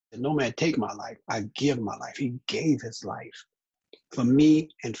And no man take my life. I give my life. He gave his life for me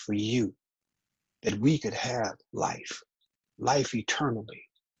and for you, that we could have life, life eternally.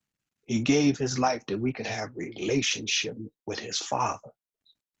 He gave his life that we could have relationship with his Father.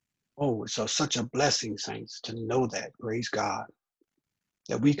 Oh, it's such a blessing, saints, to know that, praise God,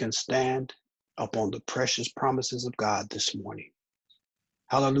 that we can stand upon the precious promises of God this morning.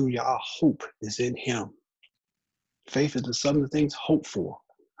 Hallelujah. Our hope is in him. Faith is the substance of things hoped for.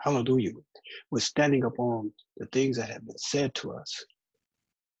 Hallelujah. We're standing upon the things that have been said to us.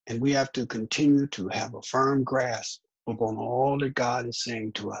 And we have to continue to have a firm grasp upon all that God is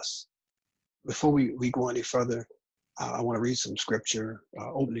saying to us. Before we go any further, I want to read some scripture,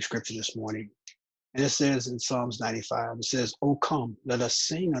 opening scripture this morning. And it says in Psalms 95, it says, "O come, let us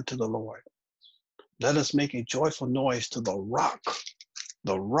sing unto the Lord. Let us make a joyful noise to the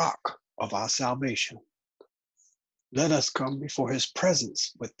rock of our salvation. Let us come before his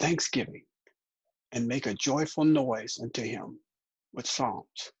presence with thanksgiving and make a joyful noise unto him with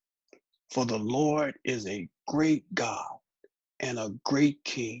psalms. For the Lord is a great God and a great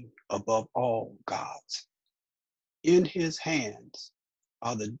King above all gods. In his hands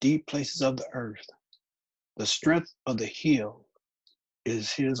are the deep places of the earth. The strength of the hill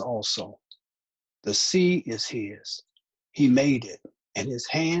is his also. The sea is his. He made it, and his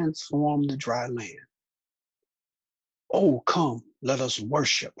hands formed the dry land. Oh, come, let us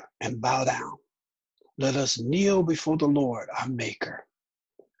worship and bow down. Let us kneel before the Lord, our Maker.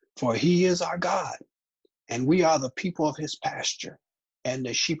 For he is our God, and we are the people of his pasture and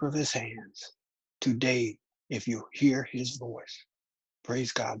the sheep of his hands. Today, if you hear his voice,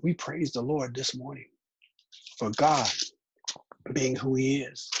 praise God. We praise the Lord this morning for God being who he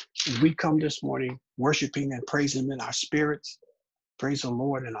is. And we come this morning worshiping and praising him in our spirits. Praise the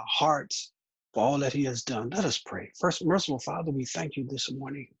Lord in our hearts for all that he has done. Let us pray. First, merciful Father, we thank you this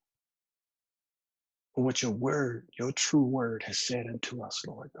morning for what your word, your true word has said unto us,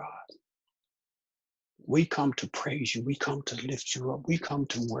 Lord God. We come to praise you. We come to lift you up. We come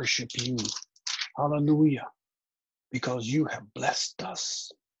to worship you. Hallelujah. Because you have blessed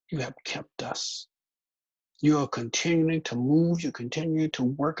us. You have kept us. You are continuing to move. You continue to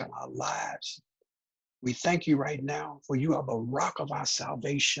work on our lives. We thank you right now for you are the rock of our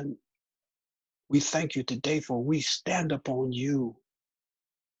salvation. We thank you today for we stand upon you.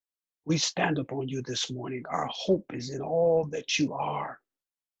 We stand upon you this morning. Our hope is in all that you are.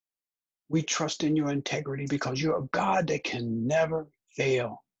 We trust in your integrity because you're a God that can never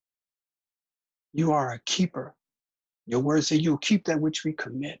fail. You are a keeper. Your word says you'll keep that which we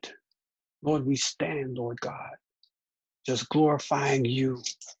commit. Lord, we stand, Lord God, just glorifying you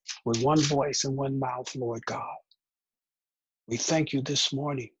with one voice and one mouth, Lord God. We thank you this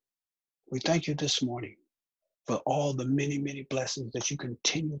morning. We thank you this morning for all the many, many blessings that you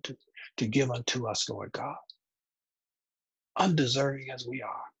continue to give unto us, Lord God. Undeserving as we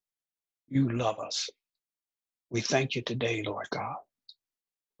are, you love us. We thank you today, Lord God,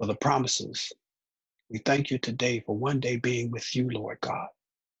 for the promises. We thank you today for one day being with you, Lord God.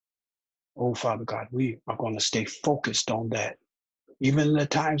 Oh, Father God, we are going to stay focused on that. Even in the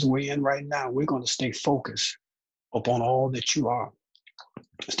times we're in right now, we're going to stay focused upon all that you are.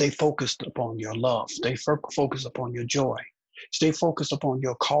 Stay focused upon your love. Stay focused upon your joy. Stay focused upon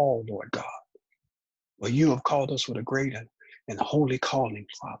your call, Lord God. Well, you have called us with a great and holy calling,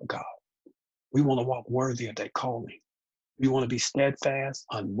 Father God. We want to walk worthy of that calling. We want to be steadfast,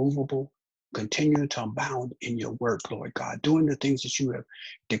 unmovable, continue to abound in your work, Lord God, doing the things that you have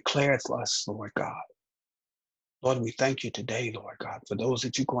declared for us, Lord God. Lord, we thank you today, Lord God, for those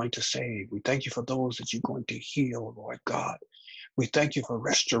that you're going to save. We thank you for those that you're going to heal, Lord God. We thank you for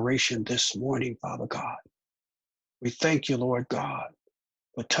restoration this morning, Father God. We thank you, Lord God,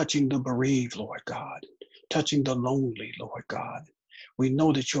 for touching the bereaved, Lord God, touching the lonely, Lord God. We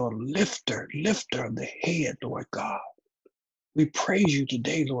know that you're a lifter of the head, Lord God. We praise you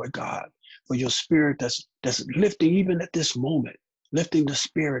today, Lord God, for your spirit that's lifting even at this moment, lifting the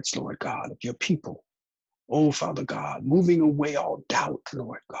spirits, Lord God, of your people. Oh, Father God, moving away all doubt,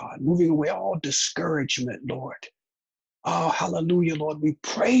 Lord God, moving away all discouragement, Lord. Oh, hallelujah, Lord. We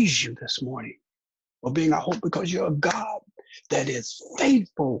praise you this morning for being our hope because you're a God that is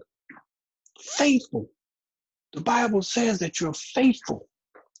faithful, faithful. The Bible says that you're faithful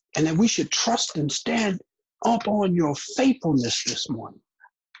and that we should trust and stand upon your faithfulness this morning.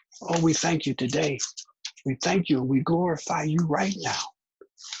 Oh, we thank you today. We thank you and we glorify you right now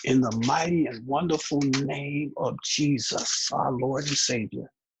in the mighty and wonderful name of Jesus, our Lord and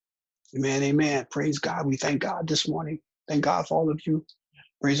Savior. Amen, amen. Praise God. We thank God this morning. Thank God for all of you.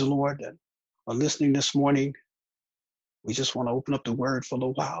 Praise the Lord that are listening this morning. We just want to open up the word for a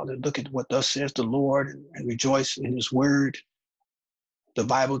little while and look at what thus says the Lord and rejoice in his word. The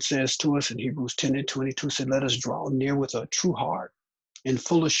Bible says to us in Hebrews 10:22, said, let us draw near with a true heart in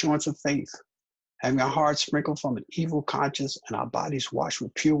full assurance of faith, having our hearts sprinkled from an evil conscience and our bodies washed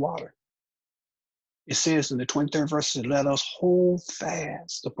with pure water. It says in the 23rd verse, let us hold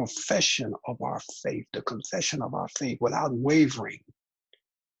fast the profession of our faith, the confession of our faith without wavering.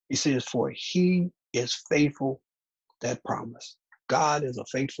 He says, for he is faithful that promise. God is a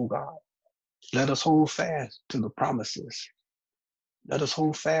faithful God. Let us hold fast to the promises. Let us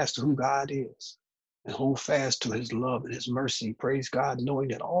hold fast to who God is and hold fast to his love and his mercy. Praise God, knowing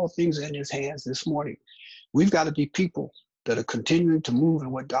that all things are in his hands this morning. We've got to be people that are continuing to move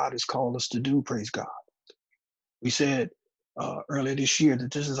in what God has called us to do. Praise God. We said earlier this year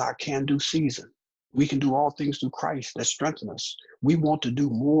that this is our can-do season. We can do all things through Christ that strengthen us. We want to do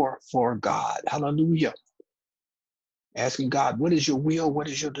more for God. Hallelujah. Asking God, what is your will? What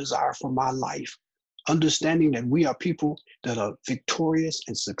is your desire for my life? Understanding that we are people that are victorious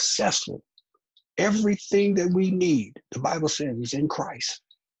and successful. Everything that we need, the Bible says, is in Christ.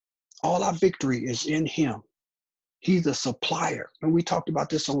 All our victory is in him. He's a supplier. And we talked about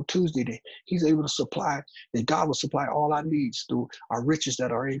this on Tuesday, that he's able to supply, that God will supply all our needs through our riches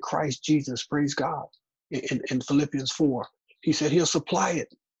that are in Christ Jesus. Praise God. In Philippians 4, he said he'll supply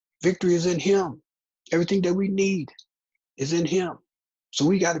it. Victory is in him. Everything that we need is in him. So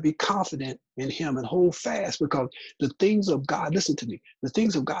we got to be confident in him and hold fast, because the things of God, listen to me, the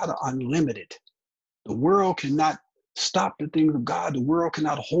things of God are unlimited. The world cannot stop the things of God. The world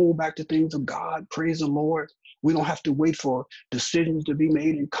cannot hold back the things of God. Praise the Lord. We don't have to wait for decisions to be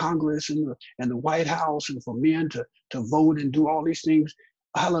made in Congress and the White House and for men to vote and do all these things.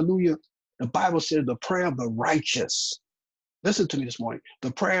 Hallelujah. The Bible says the prayer of the righteous. Listen to me this morning.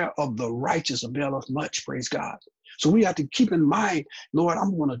 The prayer of the righteous availeth much. Praise God. So we have to keep in mind, Lord,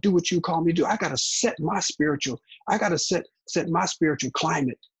 I'm going to do what you call me to do. I got to set my spiritual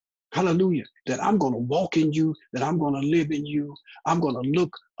climate. Hallelujah. That I'm going to walk in you, that I'm going to live in you. I'm going to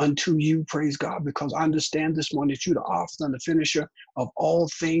look unto you, praise God, because I understand this morning that you're the author and the finisher of all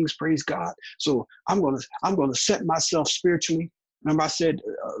things, praise God. So I'm going to set myself spiritually. Remember I said,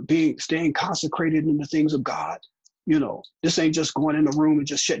 staying consecrated in the things of God. You know, this ain't just going in the room and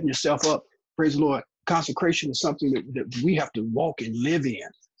just shutting yourself up. Praise the Lord. Consecration is something that we have to walk and live in.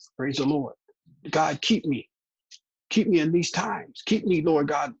 Praise the Lord. God, keep me. Keep me in these times. Keep me, Lord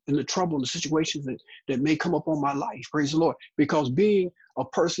God, in the trouble and the situations that may come up on my life. Praise the Lord. Because being a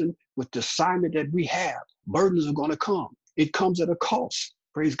person with the assignment that we have, burdens are going to come. It comes at a cost.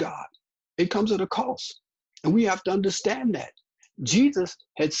 Praise God. It comes at a cost. And we have to understand that. Jesus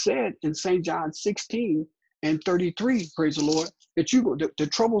had said in St. John 16:33, praise the Lord, that the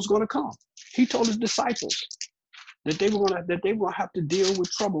trouble is going to come. He told his disciples that they were going to have to deal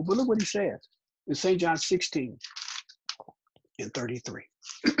with trouble. But look what he says in St. John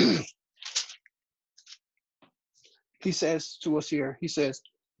 16:33. He says to us here, he says,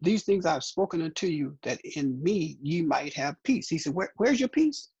 these things I've spoken unto you, that in me ye might have peace. He said, where's your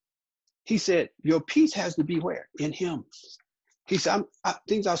peace? He said, your peace has to be where? In him. He said,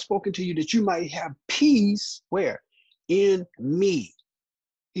 things I've spoken to you that you might have peace, where? In me.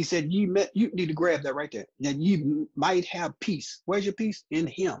 He said, you need to grab that right there, that you might have peace. Where's your peace? In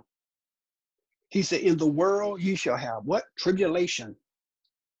him. He said, in the world ye shall have what? Tribulation.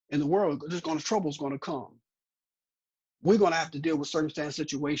 In the world, trouble's going to come. We're going to have to deal with circumstance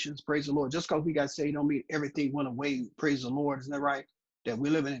situations. Praise the Lord. Just because we got saved don't mean everything went away. Praise the Lord. Isn't that right? That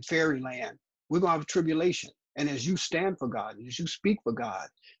we're living in fairyland. We're going to have a tribulation. And as you stand for God, as you speak for God,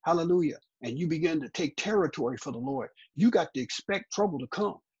 hallelujah, and you begin to take territory for the Lord, you got to expect trouble to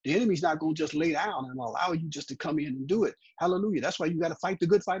come. The enemy's not going to just lay down and allow you just to come in and do it. Hallelujah. That's why you got to fight the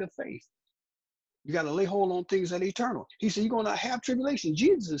good fight of faith. You got to lay hold on things that are eternal. He said, you're going to have tribulation.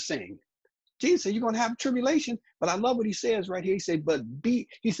 Jesus is saying, Jesus said, you're going to have tribulation, but I love what he says right here. He said, but be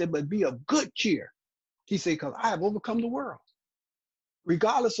of good cheer. He said, because I have overcome the world.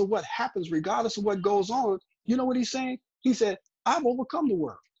 Regardless of what happens, regardless of what goes on, you know what he's saying? He said, I've overcome the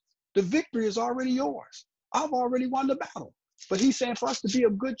world. The victory is already yours. I've already won the battle. But he's saying for us to be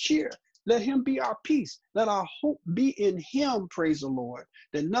of good cheer. Let him be our peace. Let our hope be in him, praise the Lord.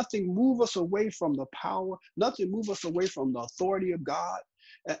 That nothing move us away from the power, nothing move us away from the authority of God.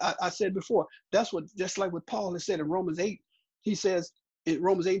 I said before, that's what, just like what Paul has said in Romans 8, he says in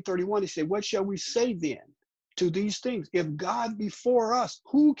Romans 8:31, he said, what shall we say then to these things? If God be for us,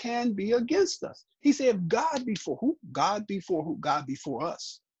 who can be against us? He said, if God be for who? God be for who? God be for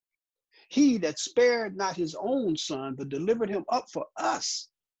us. He that spared not his own son, but delivered him up for us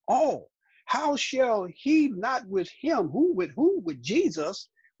all. how shall he not with him, with Jesus,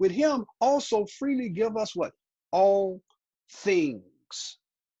 with him also freely give us what? All things.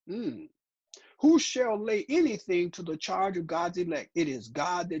 Mm. Who shall lay anything to the charge of God's elect? It is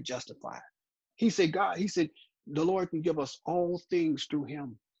God that justifies. He said, the Lord can give us all things through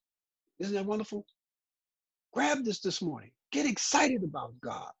him. Isn't that wonderful? Grab this morning. Get excited about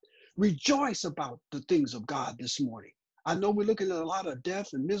God. Rejoice about the things of God this morning. I know we're looking at a lot of death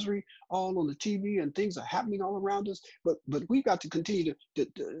and misery all on the TV, and things are happening all around us, but we got to continue to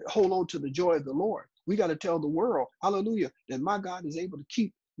hold on to the joy of the Lord. We got to tell the world, hallelujah, that my God is able to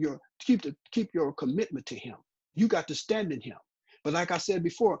keep your commitment to him. You got to stand in him. But like I said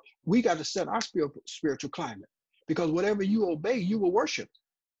before, we got to set our spiritual climate, because whatever you obey, you will worship.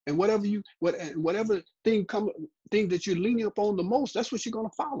 And whatever thing that you're leaning upon the most, that's what you're going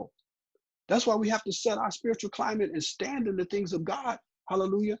to follow. That's why we have to set our spiritual climate and stand in the things of God,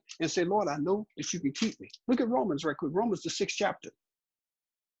 hallelujah, and say, Lord, I know that you can keep me. Look at Romans right quick, Romans the 6th chapter.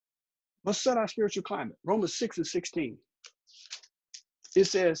 Let's set our spiritual climate. Romans 6:16. It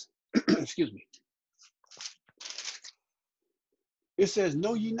says, excuse me, it says,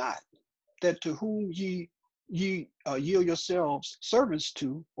 know ye not that to whom ye yield yourselves servants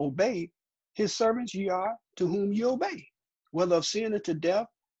to obey, his servants ye are to whom ye obey, whether of sin unto death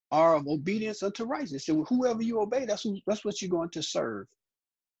or of obedience unto righteousness. So whoever you obey, that's what you're going to serve.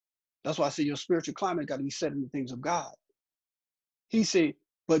 That's why I say your spiritual climate got to be set in the things of God. He said,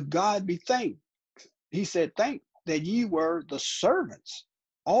 but God be thanked. He said, thank that ye were the servants.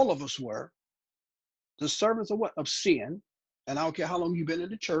 All of us were the servants of what? Of sin. And I don't care how long you've been in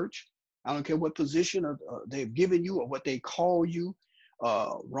the church. I don't care what position they've given you or what they call you.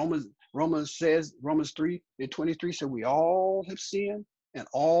 Romans 3:23 said we all have sinned and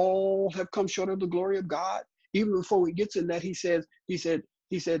all have come short of the glory of God. Even before he gets in that, he said,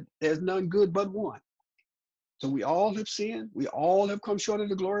 there's none good but one. So we all have sinned. We all have come short of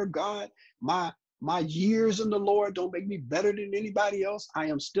the glory of God. My years in the Lord don't make me better than anybody else. I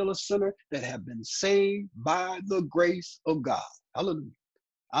am still a sinner that have been saved by the grace of God. Hallelujah.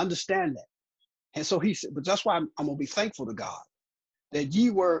 I understand that. And so he said, but that's why I'm going to be thankful to God that ye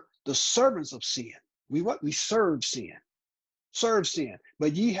were the servants of sin. We serve sin. Serve sin.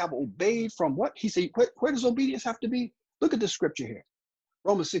 But ye have obeyed from what? He said, where does obedience have to be? Look at this scripture here.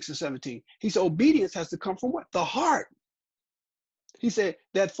 Romans 6:17. He said, obedience has to come from what? The heart. He said,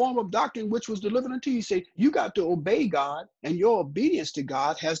 that form of doctrine which was delivered unto you, he said, you got to obey God, and your obedience to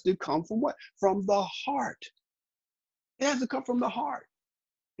God has to come from what? From the heart. It has to come from the heart.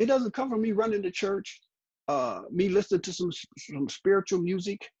 It doesn't come from me running to church, me listening to some spiritual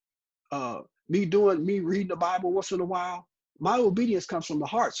music, me reading the Bible once in a while. My obedience comes from the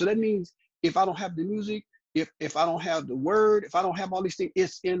heart. So that means if I don't have the music, if I don't have the word, if I don't have all these things,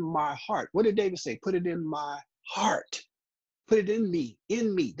 it's in my heart. What did David say? Put it in my heart. Put it in me,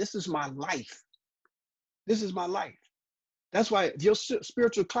 in me. This is my life. This is my life. That's why if your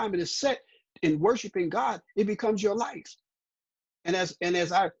spiritual climate is set in worshiping God, it becomes your life. And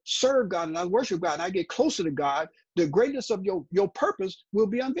as I serve God and I worship God and I get closer to God, the greatness of your purpose will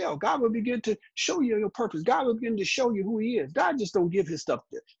be unveiled. God will begin to show you your purpose. God will begin to show you who he is. God just don't give his stuff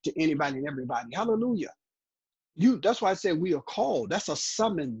to anybody and everybody. Hallelujah. That's why I said we are called. That's a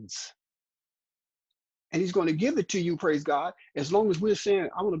summons. And he's going to give it to you, praise God, as long as we're saying,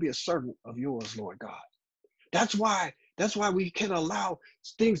 I want to be a servant of yours, Lord God. That's why we can allow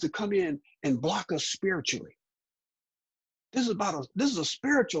things to come in and block us spiritually. This is a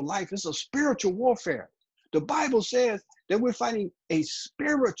spiritual life. It's a spiritual warfare. The Bible says that we're fighting a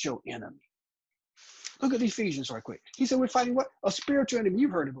spiritual enemy. Look at Ephesians right quick. He said we're fighting what? A spiritual enemy.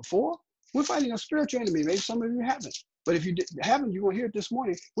 You've heard it before. We're fighting a spiritual enemy. Maybe some of you haven't. But if you haven't, you will hear it this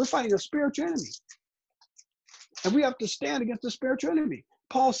morning. We're fighting a spiritual enemy. And we have to stand against the spiritual enemy.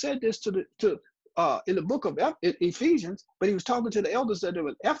 Paul said this in the book of Ephesians, but he was talking to the elders that were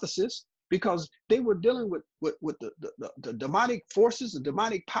in Ephesus because they were dealing with the demonic forces, the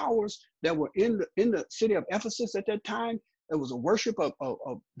demonic powers that were in the city of Ephesus at that time. There was a worship of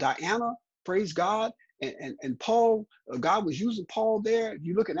Diana, praise God. And Paul, God was using Paul there. If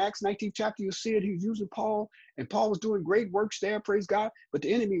you look at Acts 19th chapter, you'll see it. He was using Paul, and Paul was doing great works there, praise God. But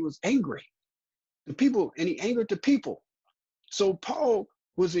the enemy was angry. The people, and he angered the people. So Paul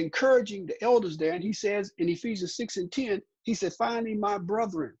was encouraging the elders there, and he says in Ephesians 6:10, he said, finally, my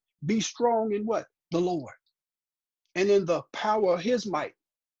brethren, be strong in what? The Lord, and in the power of his might.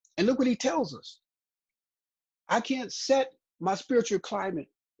 And look what he tells us. I can't set my spiritual climate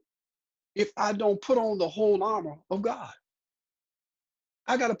if I don't put on the whole armor of God.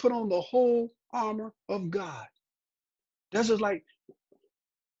 I got to put on the whole armor of God. That's just like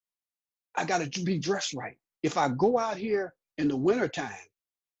I got to be dressed right. If I go out here in the wintertime,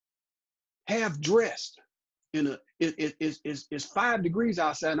 half dressed, it's 5 degrees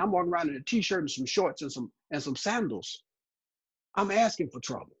outside, and I'm walking around in a t-shirt and some shorts and some sandals, I'm asking for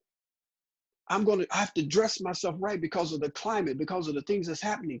trouble. I have to dress myself right because of the climate, because of the things that's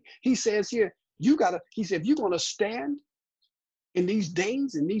happening. He says here, he said, if you're gonna stand in these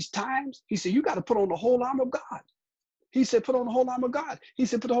days, in these times, he said, you got to put on the whole armor of God. He said, put on the whole armor of God. He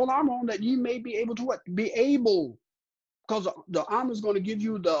said, put the whole armor on that you may be able to what? Be able. Because the armor is going to give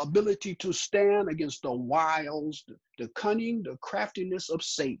you the ability to stand against the wiles, the cunning, the craftiness of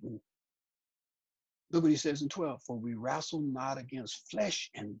Satan. Look what he says in 12. For we wrestle not against flesh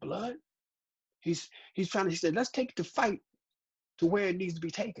and blood. He said, let's take the fight to where it needs to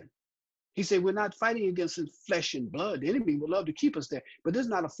be taken. He said, we're not fighting against flesh and blood. The enemy would love to keep us there, but this is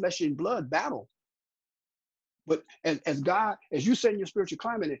not a flesh and blood battle. But as you set in your spiritual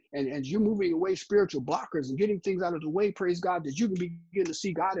climate, and as you're moving away spiritual blockers and getting things out of the way, praise God, that you can begin to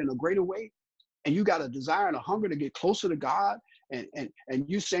see God in a greater way. And you got a desire and a hunger to get closer to God. And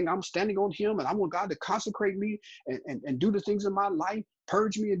you saying, I'm standing on him and I want God to consecrate me and do the things in my life,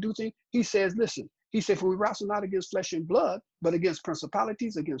 purge me and do things. He says, listen, he said, for we wrestle not against flesh and blood, but against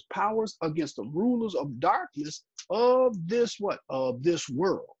principalities, against powers, against the rulers of darkness of this what? Of this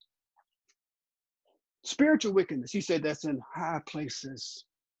world. Spiritual wickedness, he said, that's in high places.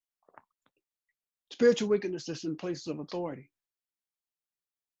 Spiritual wickedness that's in places of authority.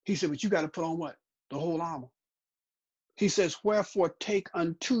 He said, but you got to put on what? The whole armor. He says, wherefore take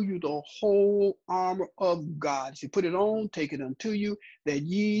unto you the whole armor of God. So put it on, take it unto you, that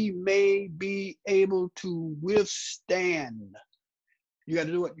ye may be able to withstand. You got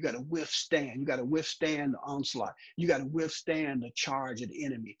to do it. You got to withstand. You got to withstand the onslaught. You got to withstand the charge of the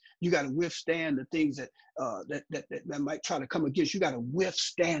enemy. You got to withstand the things that might try to come against you. You got to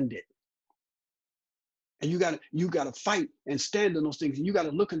withstand it. And you got to fight and stand in those things. And you got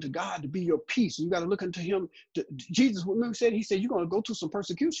to look into God to be your peace. And you got to look into him. Jesus, when he said, you're going to go through some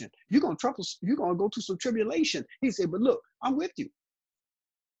persecution. You're going to go through some tribulation. He said, but look, I'm with you.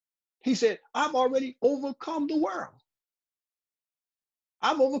 He said, I've already overcome the world.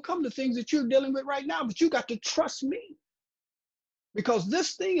 I've overcome the things that you're dealing with right now, but you got to trust me. Because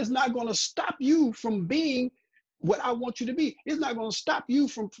this thing is not going to stop you from being what I want you to be. It's not going to stop you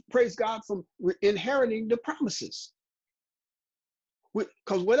from, praise God, from inheriting the promises.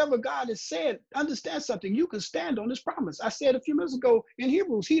 Because whatever God has said, understand something, you can stand on this promise. I said a few minutes ago in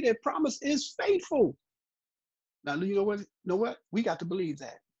Hebrews, he that promised is faithful. Now, you know what? We got to believe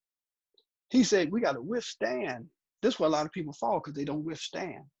that. He said we got to withstand. This is where a lot of people fall, because they don't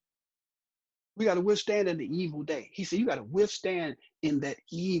withstand. We got to withstand in the evil day. He said you got to withstand in that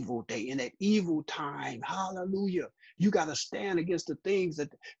evil day, in that evil time. Hallelujah. You got to stand against the things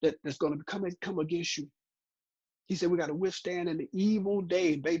that's going to come against you. He said we got to withstand in the evil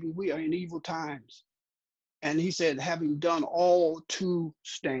day. Baby, we are in evil times. And he said, having done all to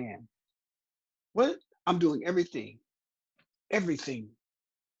stand. What? I'm doing everything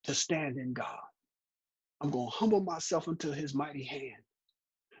to stand in God. I'm going to humble myself into his mighty hand.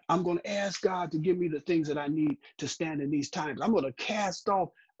 I'm going to ask God to give me the things that I need to stand in these times. I'm going to cast off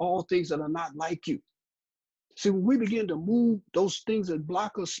all things that are not like you. See, when we begin to move those things that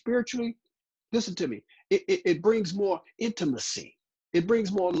block us spiritually, listen to me, it brings more intimacy. It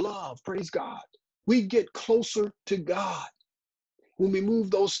brings more love, praise God. We get closer to God when we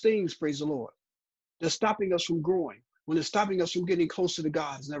move those things, praise the Lord. They're stopping us from growing, when they're stopping us from getting closer to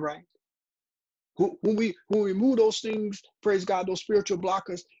God, isn't that right? When we remove those things, praise God, those spiritual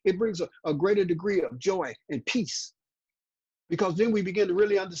blockers, it brings a greater degree of joy and peace. Because then we begin to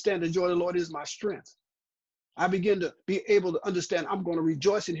really understand the joy of the Lord is my strength. I begin to be able to understand I'm going to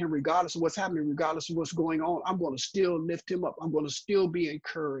rejoice in him regardless of what's happening, regardless of what's going on. I'm going to still lift him up. I'm going to still be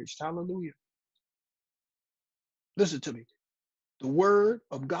encouraged. Hallelujah. Listen to me. The word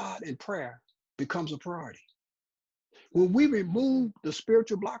of God and prayer becomes a priority. When we remove the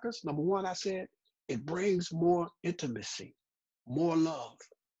spiritual blockers, number one, I said, it brings more intimacy, more love.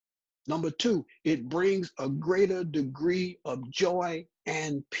 Number two, it brings a greater degree of joy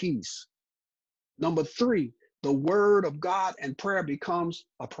and peace. Number three, the word of God and prayer becomes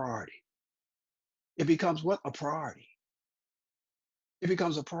a priority. It becomes what? A priority. It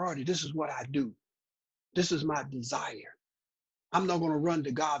becomes a priority. This is what I do. This is my desire. I'm not going to run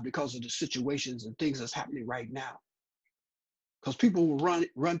to God because of the situations and things that's happening right now. Because people will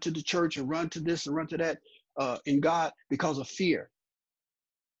run to the church and run to this and run to that in God because of fear.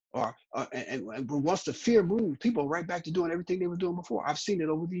 And once the fear moves, people are right back to doing everything they were doing before. I've seen it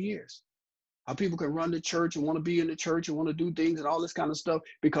over the years. How people can run the church and want to be in the church and want to do things and all this kind of stuff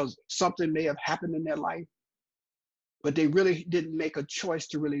because something may have happened in their life, but they really didn't make a choice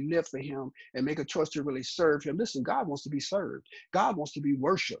to really live for him and make a choice to really serve him. Listen, God wants to be served. God wants to be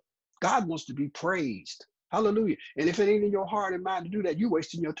worshiped. God wants to be praised. Hallelujah. And if it ain't in your heart and mind to do that, you're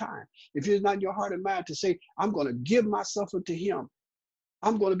wasting your time. If it's not in your heart and mind to say, I'm going to give myself unto him,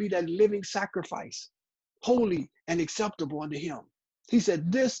 I'm going to be that living sacrifice, holy and acceptable unto him. He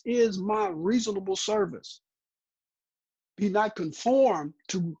said, this is my reasonable service. Be not conformed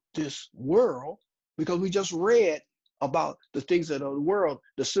to this world, because we just read about the things of the world,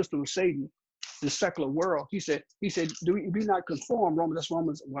 the system of Satan, the secular world. He said, do we be not conformed, Romans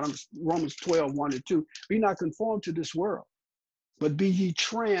 12, 1 and 2. Be not conformed to this world, but be ye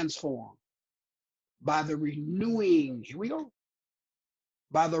transformed by the renewing. Here we go.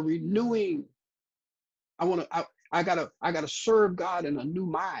 By the renewing. I gotta serve God in a new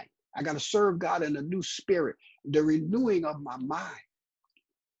mind. I gotta serve God in a new spirit. The renewing of my mind.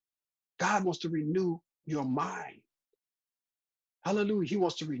 God wants to renew your mind. Hallelujah. He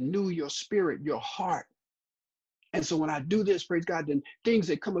wants to renew your spirit, your heart. And so when I do this, praise God, then things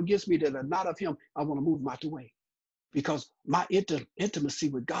that come against me that are not of him, I want to move them out the way. Because my intimacy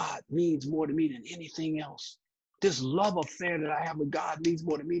with God means more to me than anything else. This love affair that I have with God means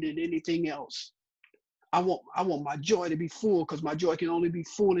more to me than anything else. I want my joy to be full, because my joy can only be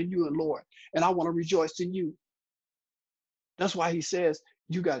full in you and Lord. And I want to rejoice in you. That's why he says,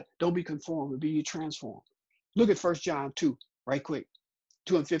 don't be conformed, but be ye transformed. Look at 1 John 2, right quick,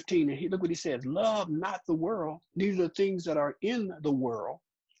 2 and 15. And look what he says, love not the world, neither the things that are in the world.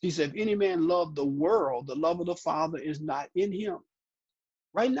 He said, if any man love the world, the love of the Father is not in him.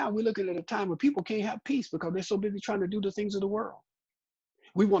 Right now, we're looking at a time where people can't have peace because they're so busy trying to do the things of the world.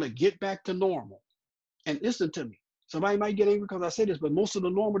 We want to get back to normal. And listen to me. Somebody might get angry because I say this, but most of the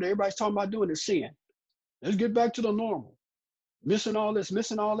normal that everybody's talking about doing is sin. Let's get back to the normal. Missing all this,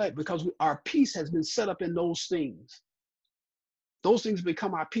 missing all that, because our peace has been set up in those things. Those things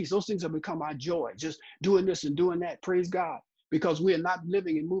become our peace. Those things have become our joy. Just doing this and doing that. Praise God. Because we are not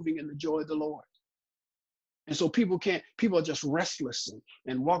living and moving in the joy of the Lord. And so people are just restless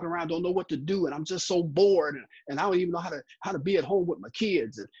and walking around, don't know what to do. And I'm just so bored. And I don't even know how to be at home with my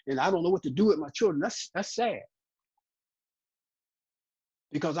kids. And I don't know what to do with my children. That's sad.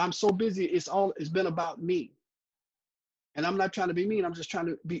 Because I'm so busy, it's been about me. And I'm not trying to be mean. I'm just trying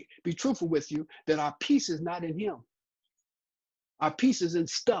to be truthful with you that our peace is not in him. Our peace is in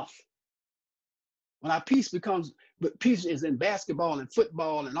stuff. When our peace is in basketball and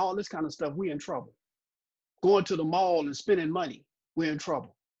football and all this kind of stuff, we're in trouble. Going to the mall and spending money, we're in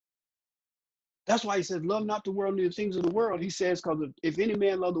trouble. That's why he says, love not the world, neither the things of the world. He says, because if any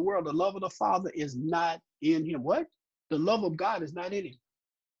man love the world, the love of the Father is not in him. What? The love of God is not in him.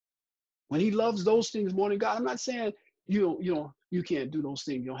 When he loves those things more than God, I'm not saying you can't do those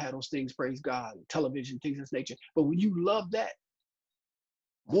things. You don't have those things, praise God, television, things of this nature. But when you love that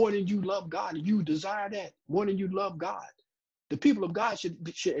more than you love God, and you desire that more than you love God, the people of God should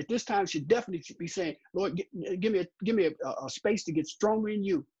at this time definitely be saying, Lord, give me a space to get stronger in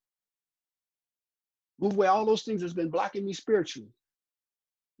you. Move away all those things that's been blocking me spiritually.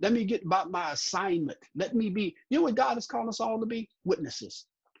 Let me get about my assignment. Let me be, you know what God has called us all to be? Witnesses.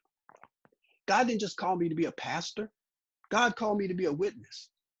 God didn't just call me to be a pastor. God called me to be a witness.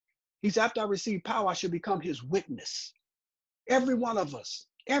 He's after I receive power, I should become his witness. Every one of us,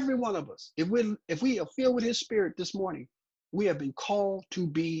 if we are filled with his spirit this morning, we have been called to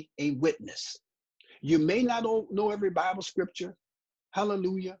be a witness. You may not know every Bible scripture,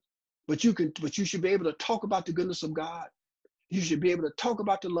 hallelujah, but you should be able to talk about the goodness of God. You should be able to talk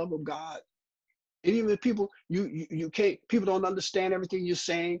about the love of God. And even if people don't understand everything you're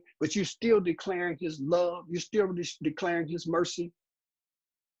saying, but you're still declaring his love, you're still declaring his mercy.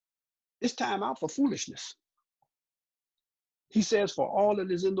 It's time out for foolishness. He says, for all that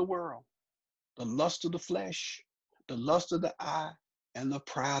is in the world, the lust of the flesh, the lust of the eye, and the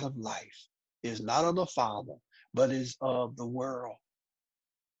pride of life is not of the Father, but is of the world.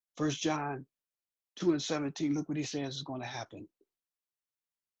 1 John 2 and 17, look what he says is going to happen.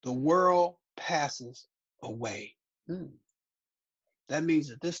 The world passes away. That means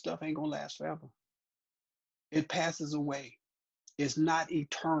that this stuff ain't going to last forever. It passes away. It's not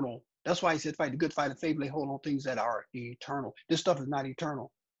eternal. That's why he said, fight the good fight of faith, lay hold on things that are eternal. This stuff is not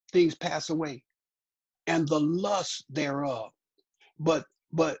eternal. Things pass away. And the lust thereof. But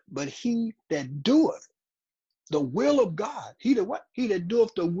he that doeth the will of God, he that what? He that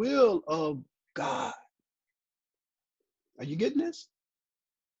doeth the will of God. Are you getting this?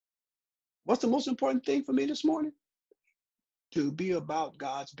 What's the most important thing for me this morning? To be about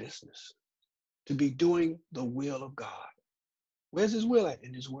God's business. to be doing the will of God. Where's his will at?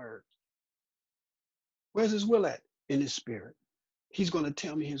 In his word. Where's his will at? In his spirit. He's going to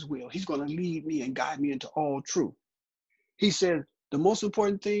tell me his will. He's going to lead me and guide me into all truth. He said, the most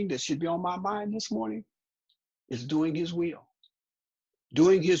important thing that should be on my mind this morning is doing his will.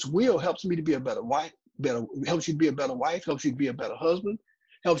 Doing his will helps me to be a better wife, helps you to be a better wife, helps you to be a better husband,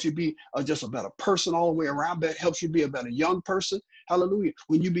 helps you be just a better person all the way around, helps you be a better young person. Hallelujah.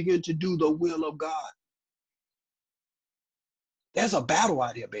 When you begin to do the will of God. There's a battle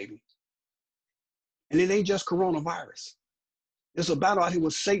out here, baby. And it ain't just coronavirus. There's a battle out here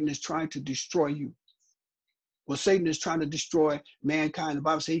where Satan is trying to destroy you. Where Satan is trying to destroy mankind. The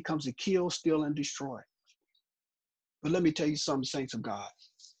Bible says he comes to kill, steal, and destroy. But let me tell you something, saints of God,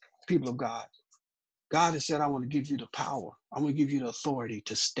 people of God. God has said, I want to give you the power. I want to give you the authority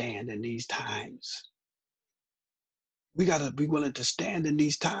to stand in these times. We got to be willing to stand in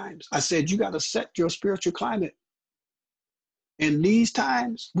these times. I said, you got to set your spiritual climate. In these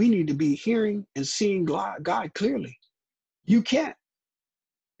times, we need to be hearing and seeing God clearly. You can't.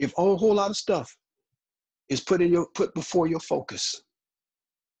 If a whole lot of stuff is put before your focus,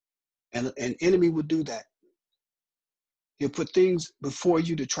 and an enemy would do that. He'll put things before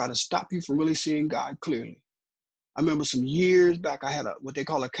you to try to stop you from really seeing God clearly. I remember some years back, I had what they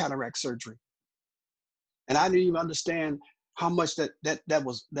call a cataract surgery. And I didn't even understand how much that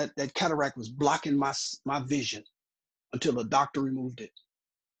cataract was blocking my vision until the doctor removed it.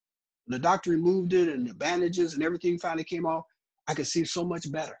 When the doctor removed it and the bandages and everything finally came off, I could see so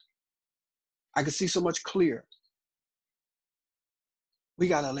much better. I could see so much clearer. We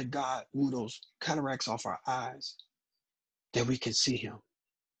got to let God move those cataracts off our eyes that we can see him.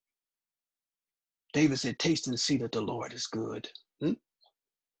 David said, taste and see that the Lord is good.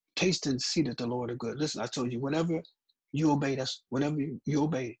 Taste and see that the Lord is good. Listen, I told you, whenever you obey, you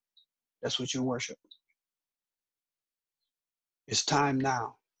obey, that's what you worship. It's time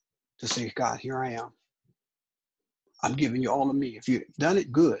now to say, God, here I am. I'm giving you all of me. If you've done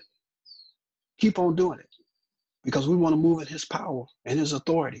it, good. Keep on doing it, because we want to move in his power and his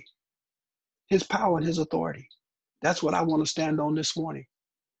authority. His power and his authority. That's what I want to stand on this morning.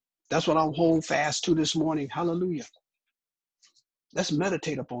 That's what I'll hold fast to this morning. Hallelujah. Let's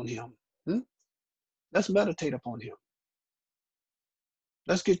meditate upon him. Let's meditate upon him.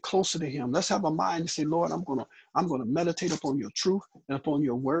 Let's get closer to him. Let's have a mind to say, Lord, I'm gonna meditate upon your truth and upon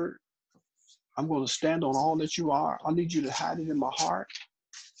your word. I'm going to stand on all that you are. I need you to hide it in my heart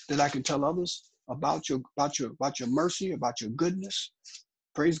that I can tell others about your mercy, about your goodness.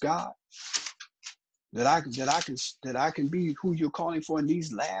 Praise God. That I can be who you're calling for in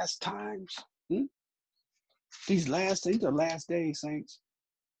these last times. These are the last days, saints.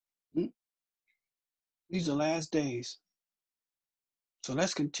 These are last days. So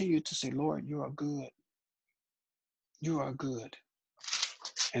let's continue to say, Lord, you are good. You are good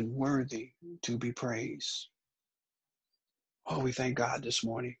and worthy to be praised. Oh, we thank God this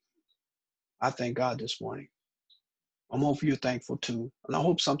morning. I thank God this morning. I'm hoping you're thankful too. And I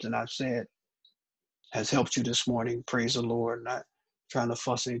hope something I've said has helped you this morning. Praise the Lord. Not trying to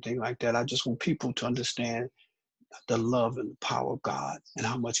fuss anything like that. I just want people to understand the love and the power of God and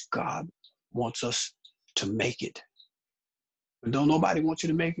how much God wants us to make it. But don't nobody want you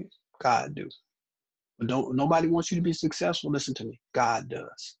to make it? God do. But nobody wants you to be successful? Listen to me. God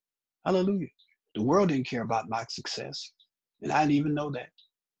does. Hallelujah. The world didn't care about my success. And I didn't even know that.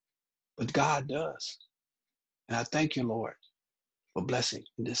 But God does. And I thank you, Lord, for blessing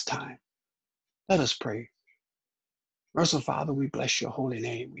in this time. Let us pray. Merciful Father, we bless your holy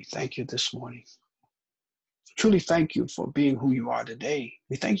name. We thank you this morning. Truly thank you for being who you are today.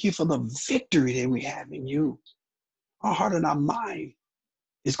 We thank you for the victory that we have in you. Our heart and our mind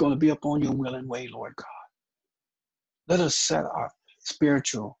is going to be upon your will and way, Lord God. Let us set our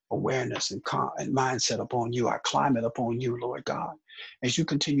spiritual awareness and mindset upon you, our climate upon you, Lord God, as you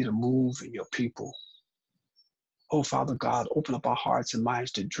continue to move in your people. Oh, Father God, open up our hearts and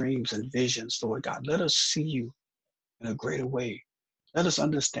minds to dreams and visions, Lord God. Let us see you in a greater way. Let us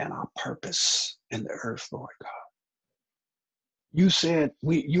understand our purpose in the earth, Lord God. You said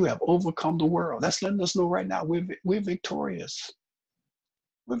you have overcome the world. That's letting us know right now we're victorious.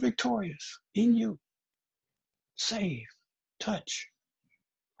 We're victorious in you. Save, touch,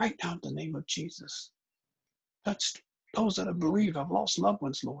 right now in the name of Jesus. Touch those that are bereaved, have lost loved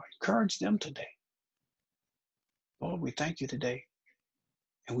ones, Lord. Encourage them today. Lord, we thank you today.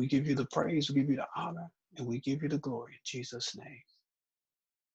 And we give you the praise, we give you the honor, and we give you the glory in Jesus' name.